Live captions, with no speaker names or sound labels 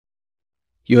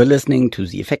You're listening to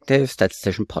the Effective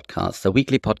Statistician Podcast, a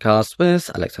weekly podcast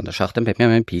with Alexander Schacht and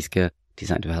Benjamin Piske,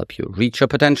 designed to help you reach your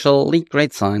potential, lead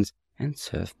great science, and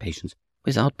serve patients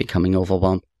without becoming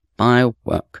overwhelmed by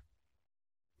work.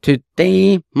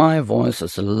 Today, my voice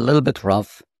is a little bit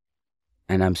rough,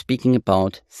 and I'm speaking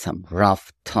about some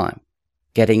rough time.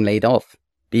 Getting laid off,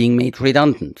 being made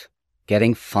redundant,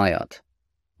 getting fired.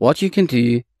 What you can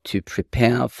do to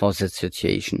prepare for the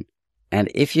situation.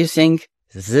 And if you think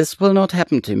this will not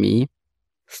happen to me,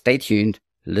 stay tuned,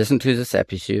 listen to this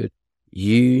episode.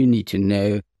 You need to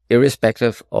know,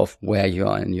 irrespective of where you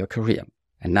are in your career.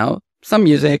 And now, some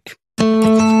music.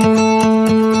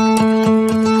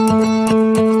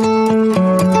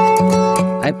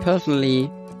 I personally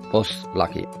was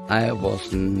lucky. I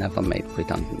was never made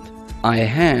redundant. I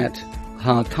had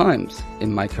hard times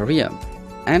in my career,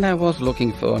 and I was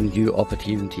looking for new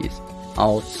opportunities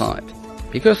outside.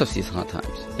 Because of these hard times,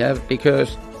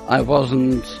 because I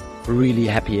wasn't really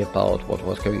happy about what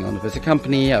was going on with the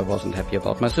company, I wasn't happy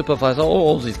about my supervisor,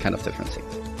 all these kind of different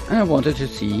things. And I wanted to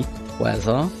see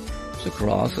whether the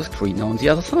grass is greener on the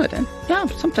other side, and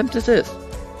sometimes it is.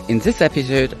 In this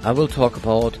episode, I will talk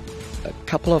about a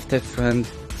couple of different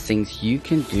things you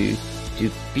can do to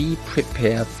be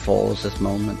prepared for this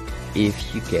moment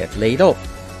if you get laid off.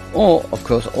 Or, of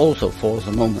course, also for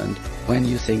the moment when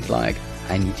you think like,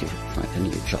 I need to find a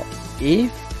new job.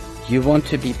 If you want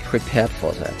to be prepared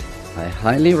for that, I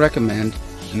highly recommend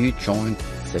you join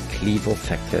the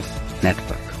Clevofective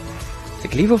Network. The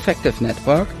Clevofective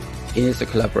Network is a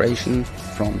collaboration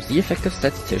from The Effective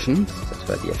Statistician, that's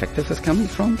where the Effective is coming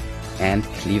from, and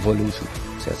Clevolution,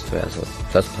 that's where the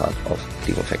first part of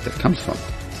Clevofective comes from.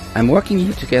 I'm working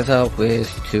here together with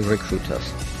two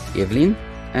recruiters, Evelyn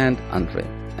and Andre.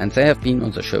 And they have been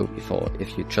on the show before.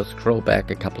 If you just scroll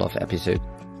back a couple of episodes,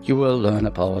 you will learn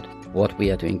about what we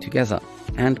are doing together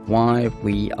and why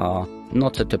we are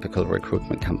not a typical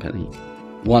recruitment company.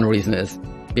 One reason is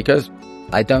because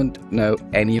I don't know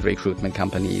any recruitment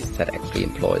companies that actually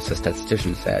employs the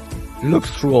statisticians that look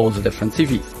through all the different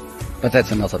CVs. But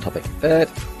that's another topic.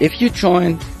 But if you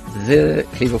join the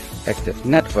Clevofective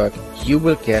Network, you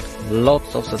will get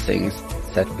lots of the things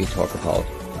that we talk about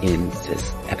in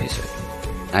this episode.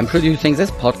 I'm producing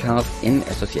this podcast in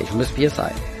association with PSI,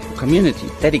 a community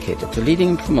dedicated to leading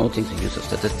and promoting the use of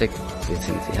statistics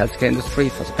within the healthcare industry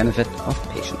for the benefit of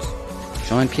patients.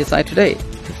 Join PSI today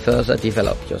to further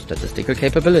develop your statistical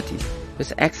capabilities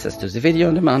with access to the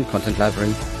video-on-demand content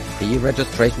library, free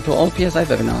registration to all PSI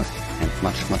webinars, and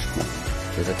much, much more.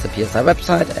 Visit the PSI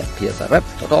website at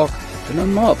psiweb.org to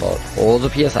learn more about all the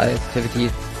PSI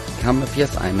activities. Become a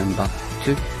PSI member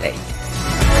today.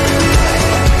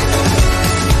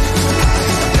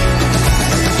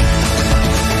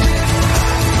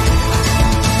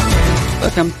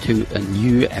 Welcome to a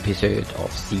new episode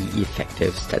of The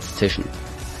Effective Statistician.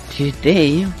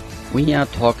 Today we are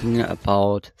talking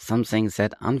about something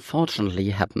that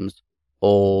unfortunately happens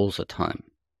all the time.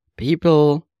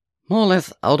 People, more or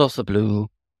less out of the blue,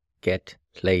 get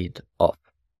laid off.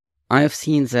 I have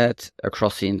seen that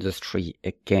across the industry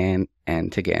again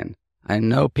and again. I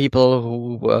know people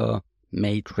who were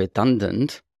made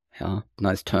redundant,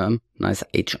 nice term, nice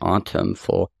HR term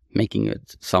for making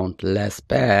it sound less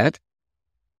bad,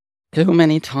 too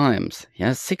many times,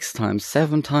 6 times,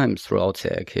 7 times throughout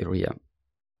their career.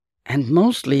 And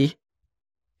mostly,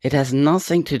 it has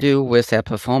nothing to do with their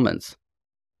performance.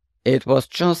 It was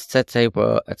just that they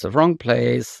were at the wrong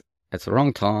place, at the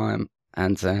wrong time,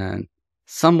 and then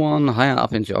someone higher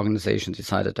up in the organization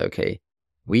decided, okay,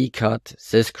 we cut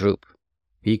this group,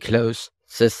 we close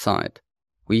this site,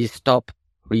 we stop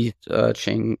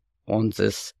researching on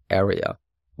this area,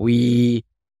 we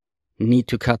need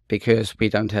to cut because we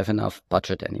don't have enough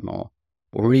budget anymore.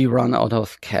 We run out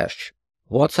of cash.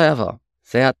 Whatsoever.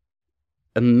 There are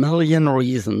a million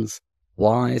reasons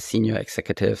why senior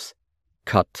executives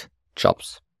cut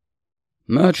jobs.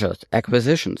 Mergers,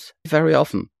 acquisitions, very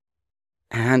often.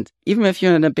 And even if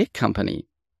you're in a big company,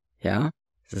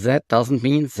 that doesn't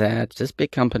mean that this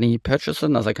big company purchases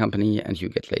another company and you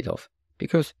get laid off.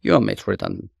 Because you are made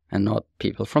redundant and not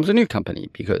people from the new company.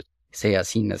 Because they are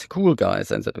seen as cool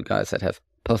guys and the guys that have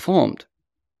performed.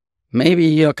 Maybe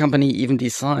your company even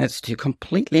decides to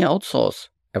completely outsource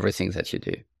everything that you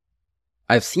do.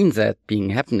 I've seen that being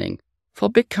happening for a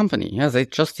big company. They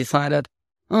just decided,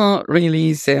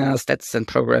 really, their stats and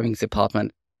programming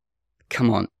department, come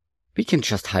on, we can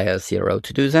just hire a CRO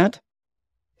to do that.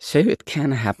 So it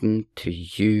can happen to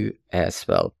you as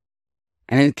well.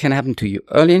 And it can happen to you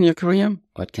early in your career,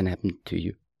 or it can happen to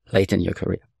you late in your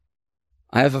career.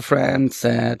 I have a friend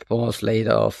that was laid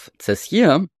off this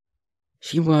year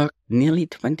She worked nearly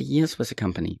 20 years with the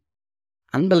company.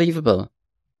 Unbelievable.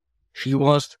 She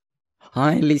was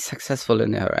highly successful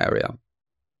in her area.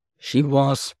 She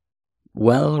was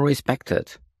well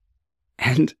respected.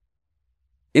 And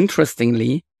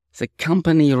interestingly, the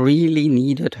company really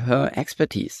needed her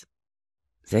expertise.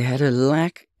 They had a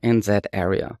lack in that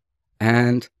area.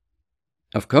 And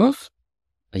of course,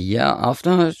 a year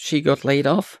after she got laid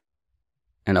off,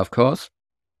 and of course,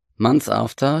 months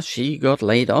after she got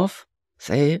laid off,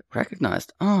 they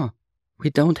recognized, we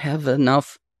don't have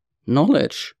enough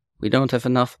knowledge. We don't have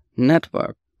enough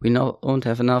network. We don't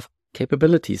have enough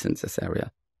capabilities in this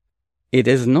area. It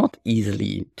is not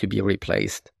easily to be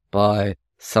replaced by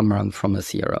someone from a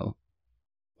zero.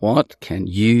 What can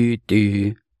you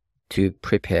do to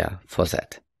prepare for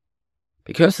that?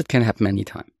 Because it can happen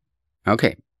anytime.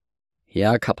 Okay, here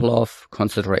are a couple of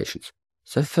considerations.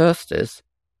 The first is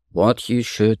what you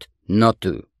should not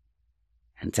do.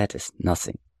 And that is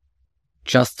nothing.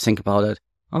 Just think about it.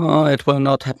 It will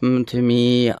not happen to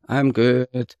me. I'm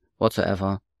good,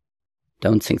 whatsoever.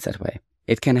 Don't think that way.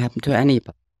 It can happen to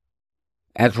anybody.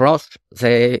 At Roche,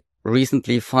 they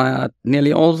recently fired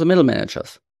nearly all the middle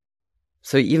managers.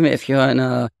 So even if you're in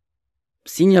a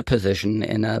senior position,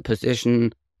 in a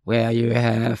position where you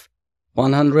have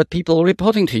 100 people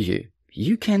reporting to you,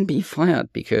 you can be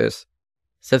fired, because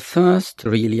the first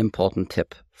really important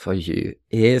tip for you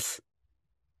is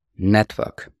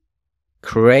network.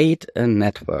 Create a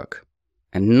network,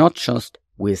 and not just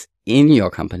within your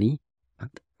company,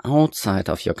 but outside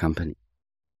of your company.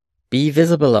 Be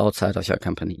visible outside of your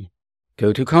company.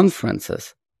 Go to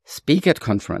conferences, speak at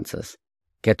conferences,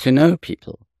 get to know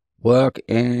people, work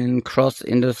in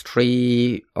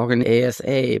cross-industry,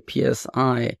 ASA,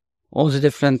 PSI, all the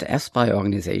different ASPI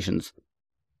organizations.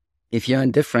 If you're in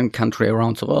a different country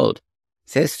around the world,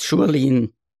 there's surely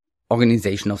an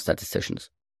organization of statisticians.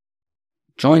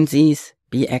 Join these,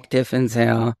 be active in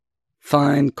there,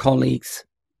 find colleagues,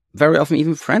 very often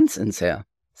even friends in there.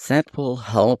 That will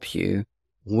help you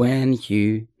when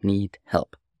you need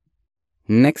help.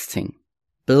 Next thing,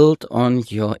 build on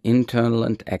your internal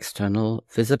and external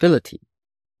visibility.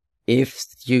 If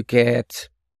you get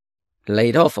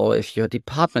laid off or if your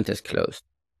department is closed,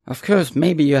 of course,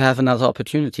 maybe you have another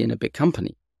opportunity in a big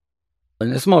company.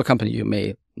 In a small company, you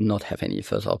may not have any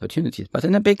further opportunities, but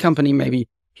in a big company, maybe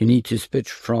you need to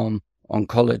switch from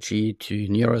oncology to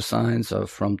neuroscience, or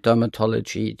from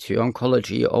dermatology to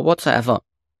oncology, or whatsoever.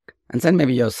 And then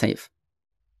maybe you're safe.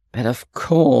 But of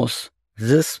course,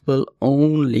 this will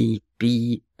only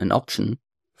be an option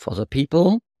for the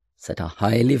people that are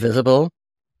highly visible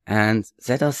and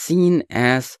that are seen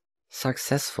as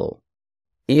successful.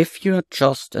 If you're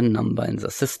just a number in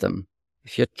the system,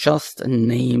 if you're just a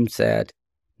name that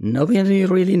nobody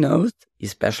really knows,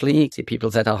 especially the people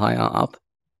that are higher up,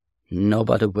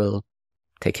 nobody will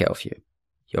take care of you.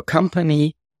 Your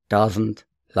company doesn't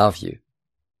love you.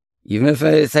 Even if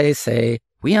they say,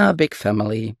 we are a big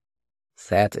family,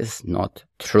 that is not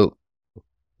true.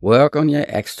 Work on your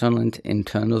external and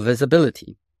internal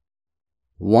visibility.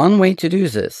 One way to do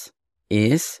this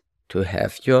is to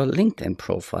have your LinkedIn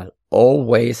profile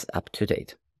always up to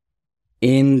date.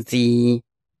 In the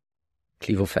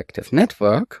Clevofactive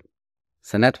network,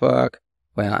 the network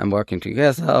where I'm working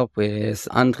together with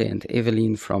Andre and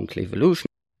Evelyn from Clevolution,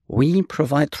 we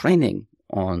provide training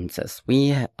on this.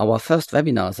 Our first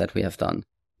webinar that we have done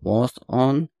was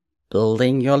on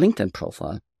building your LinkedIn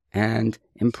profile and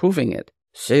improving it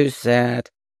so that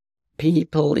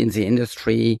people in the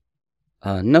industry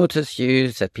notice you,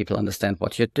 that people understand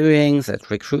what you're doing, that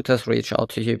recruiters reach out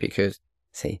to you because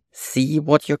they see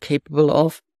what you're capable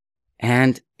of,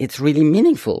 and it's really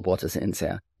meaningful what is in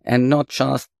there, and not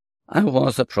just, I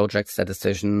was a project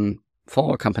statistician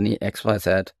for a company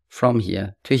XYZ from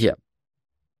here to here.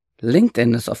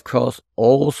 LinkedIn is, of course,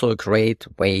 also a great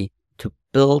way to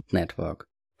build network,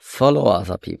 follow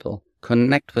other people,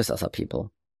 connect with other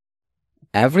people.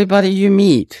 Everybody you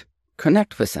meet,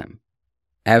 connect with them.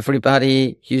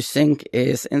 Everybody you think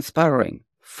is inspiring,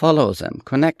 follow them,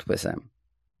 connect with them.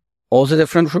 All the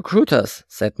different recruiters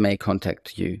that may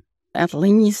contact you, at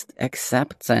least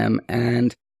accept them,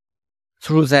 and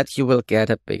through that you will get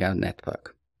a bigger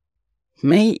network.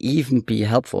 May even be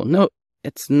helpful. No,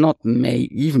 it's not may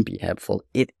even be helpful.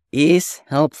 It is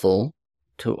helpful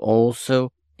to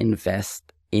also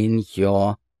invest in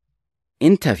your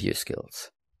interview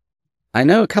skills. I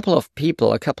know a couple of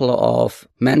people, a couple of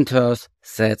mentors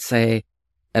that say,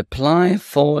 apply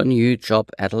for a new job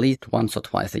at least once or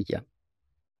twice a year,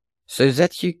 so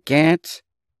that you get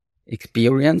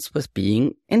experience with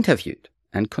being interviewed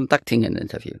and conducting an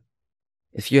interview.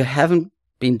 If you haven't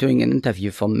been doing an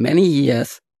interview for many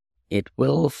years, it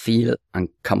will feel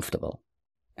uncomfortable.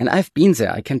 And I've been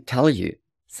there, I can tell you,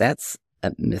 that's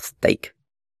a mistake.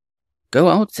 Go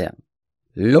out there,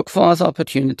 look for other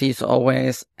opportunities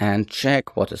always, and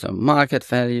check what is a market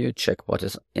value, check what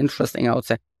is interesting out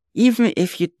there, even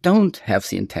if you don't have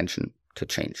the intention to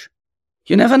change.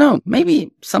 You never know,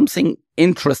 maybe something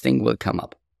interesting will come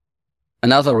up.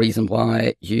 Another reason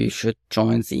why you should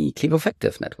join the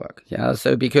Clevofactive network.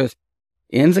 So because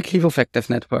in the Clevofactive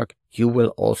network, you will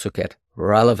also get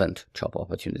relevant job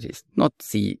opportunities, not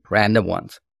the random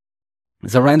ones.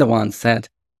 The random ones that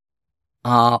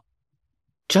are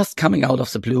just coming out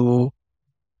of the blue,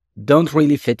 don't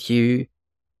really fit you,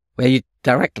 where you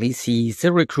directly see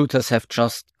the recruiters have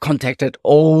just contacted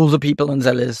all the people on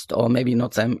their list, or maybe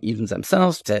not them, even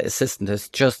themselves. Their assistant is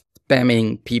just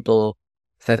spamming people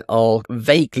that all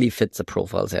vaguely fit the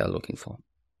profile they are looking for.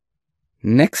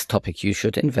 Next topic you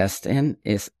should invest in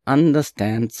is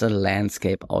understand the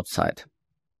landscape outside.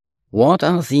 What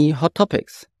are the hot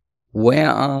topics? Where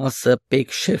are the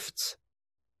big shifts?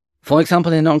 For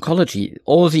example, in oncology,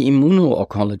 all the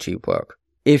immuno-oncology work,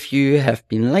 if you have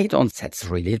been late on, that's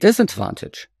really a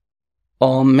disadvantage.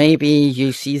 Or maybe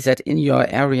you see that in your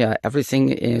area, everything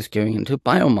is going into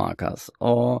biomarkers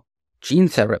or gene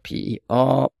therapy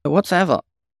or whatever.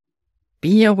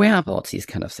 Be aware about these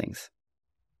kind of things.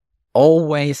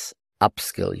 Always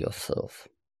upskill yourself.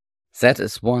 That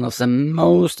is one of the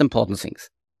most important things.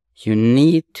 You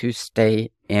need to stay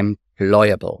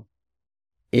employable.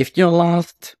 If your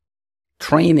last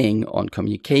training on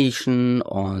communication,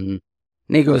 on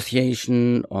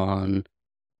negotiation, on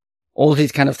all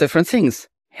these kind of different things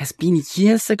has been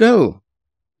years ago,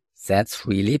 that's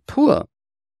really poor.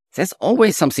 There's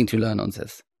always something to learn on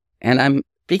this. And I'm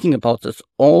speaking about this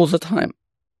all the time.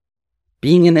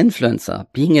 Being an influencer,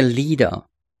 being a leader,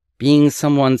 being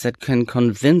someone that can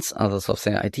convince others of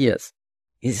their ideas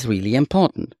is really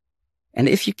important. And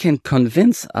if you can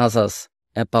convince others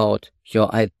about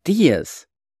your ideas,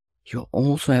 you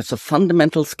also have the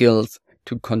fundamental skills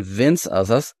to convince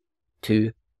others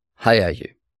to hire you,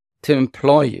 to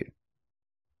employ you.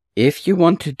 If you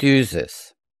want to do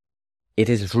this, it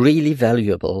is really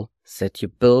valuable that you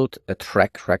build a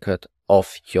track record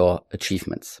of your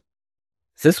achievements.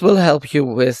 This will help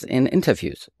you in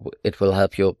interviews. It will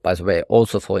help you, by the way,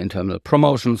 also for internal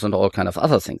promotions and all kind of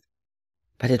other things.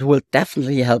 But it will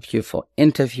definitely help you for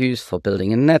interviews, for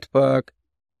building a network,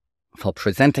 for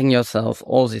presenting yourself,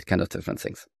 all these kind of different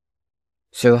things.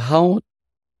 So how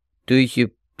do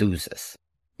you do this?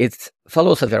 It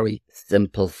follows a very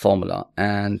simple formula,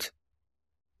 and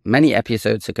many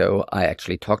episodes ago I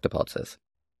actually talked about this.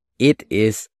 It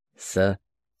is the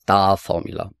STAR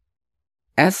formula.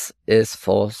 S is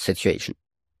for situation.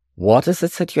 What is the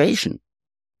situation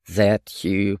that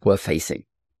you were facing?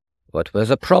 What were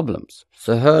the problems,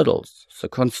 the hurdles, the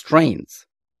constraints?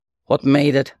 What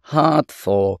made it hard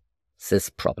for this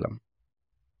problem?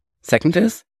 Second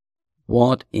is,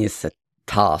 what is the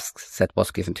task that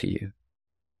was given to you?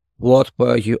 What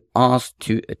were you asked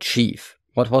to achieve?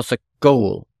 What was the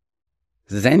goal?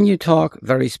 Then you talk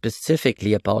very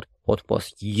specifically about what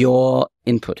was your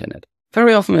input in it.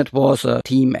 Very often it was a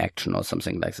team action or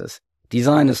something like this.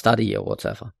 Design a study or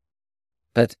whatever.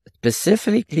 But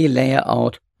specifically lay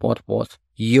out what was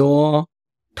your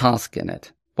task in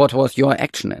it. What was your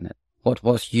action in it? What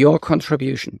was your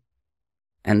contribution?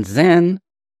 And then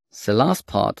the last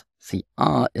part, the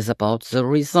R, is about the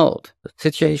result. The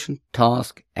situation,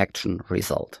 task, action,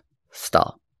 result.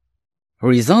 STAR.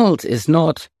 Result is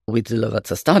not we delivered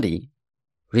the study.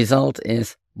 Result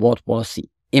is what was the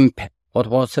impact. What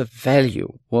was the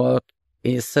value? What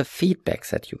is the feedback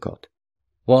that you got?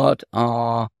 What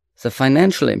are the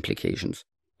financial implications?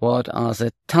 What are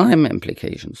the time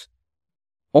implications?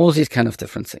 All these kind of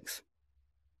different things.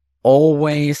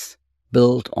 Always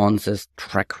build on this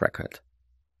track record.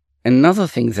 Another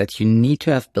thing that you need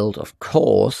to have built, of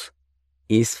course,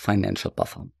 is financial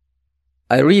buffer.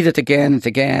 I read it again and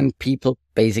again. People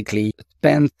basically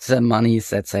spend the money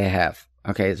that they have.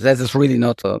 Okay, that is really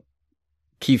not a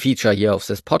key feature here of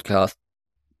this podcast.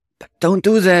 But don't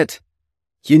do that.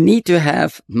 You need to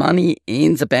have money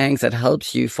in the bank that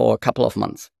helps you for a couple of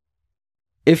months.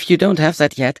 If you don't have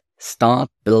that yet, start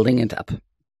building it up.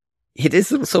 It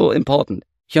is so important.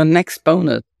 Your next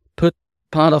bonus, put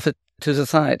part of it to the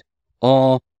side,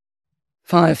 or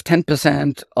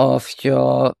 5-10% of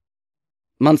your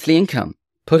monthly income.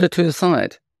 Put it to the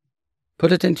side.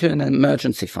 Put it into an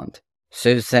emergency fund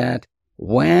so that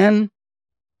when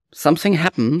something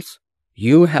happens,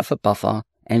 you have a buffer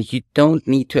and you don't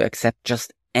need to accept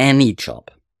just any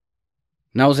job.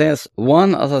 Now there's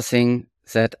one other thing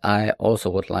that I also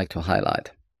would like to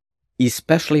highlight.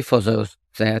 especially for those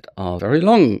that are very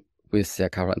long with their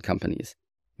current companies,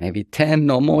 maybe 10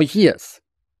 or more years.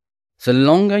 The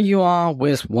longer you are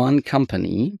with one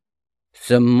company,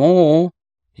 the more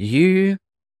you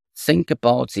think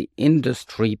about the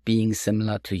industry being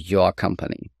similar to your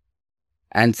company.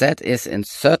 And that is in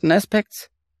certain aspects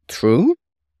true,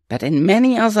 but in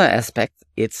many other aspects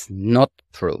it's not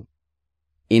true.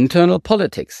 Internal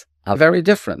politics are very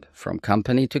different from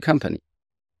company to company.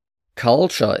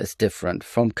 Culture is different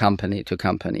from company to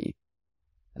company.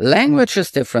 Language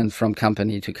is different from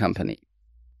company to company.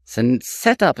 The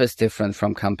setup is different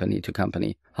from company to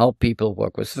company. How people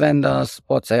work with vendors,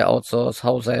 what they outsource,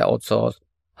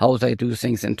 how they do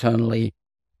things internally.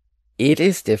 It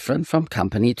is different from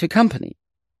company to company.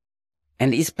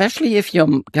 And especially if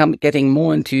you're getting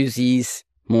more into these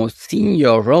more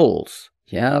senior roles,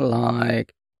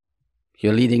 like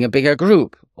you're leading a bigger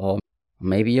group, or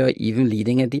maybe you're even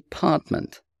leading a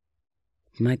department,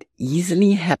 it might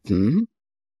easily happen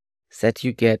that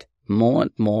you get more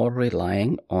and more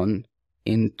relying on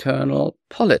internal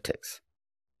politics.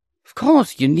 Of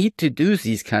course, you need to do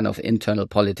these kind of internal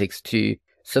politics to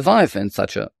survive in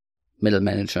such a middle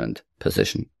management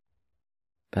position,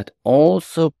 but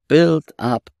also build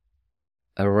up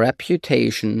a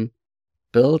reputation,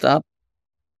 build up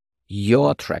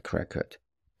your track record,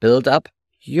 build up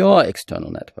your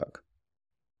external network.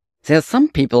 There are some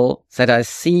people that I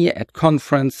see at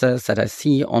conferences, that I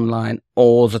see online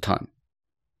all the time.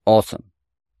 Awesome.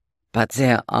 But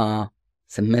there are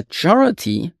the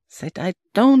majority that I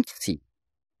don't see.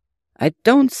 I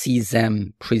don't see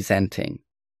them presenting.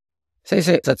 They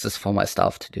say that's just for my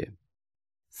staff to do.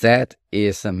 That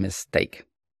is a mistake.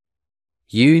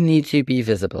 You need to be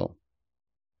visible.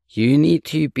 You need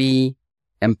to be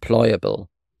employable.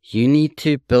 You need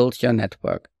to build your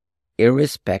network,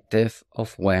 irrespective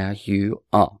of where you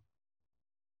are.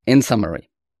 In summary,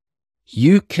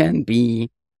 you can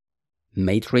be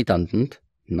made redundant,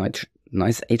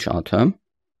 nice HR term,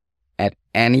 at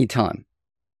any time,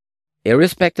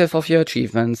 irrespective of your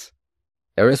achievements,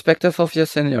 irrespective of your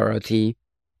seniority,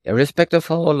 irrespective of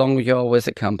how long you're with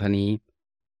a company.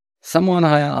 Someone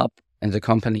higher up in the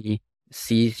company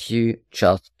sees you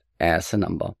just as a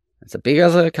number. And the bigger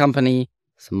the company,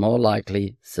 the more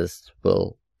likely this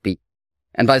will be.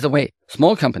 And by the way,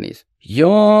 small companies,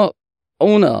 your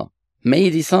owner may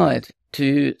decide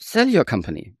to sell your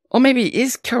company, or maybe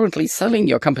is currently selling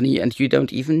your company and you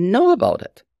don't even know about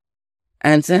it.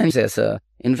 And then there's an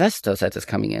investor that is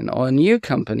coming in, or a new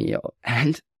company,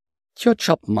 and your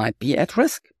job might be at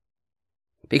risk.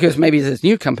 Because maybe this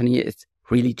new company is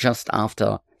really just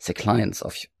after the clients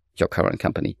of your current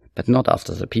company, but not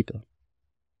after the people.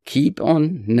 Keep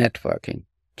on networking.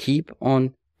 Keep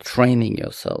on training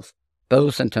yourself,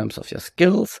 both in terms of your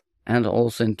skills and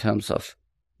also in terms of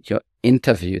your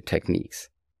interview techniques.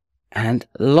 And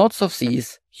lots of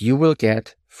these you will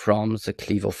get from the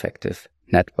Clevofactive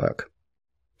network.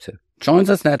 So join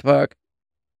this network,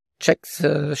 check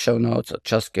the show notes, or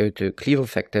just go to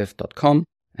clevofactive.com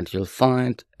and you'll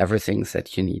find everything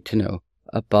that you need to know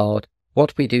about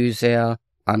what we do there,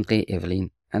 Andre, Evelyn,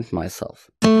 and myself.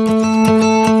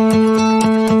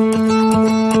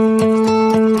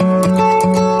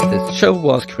 This show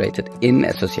was created in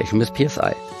association with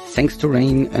PSI. Thanks to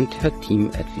Rain and her team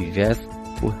at VVS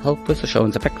who help with the show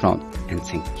in the background. And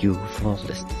thank you for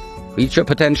listening. Reach your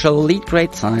potential, lead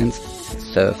great science, and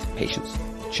serve patients.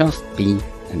 Just be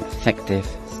an effective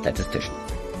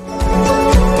statistician.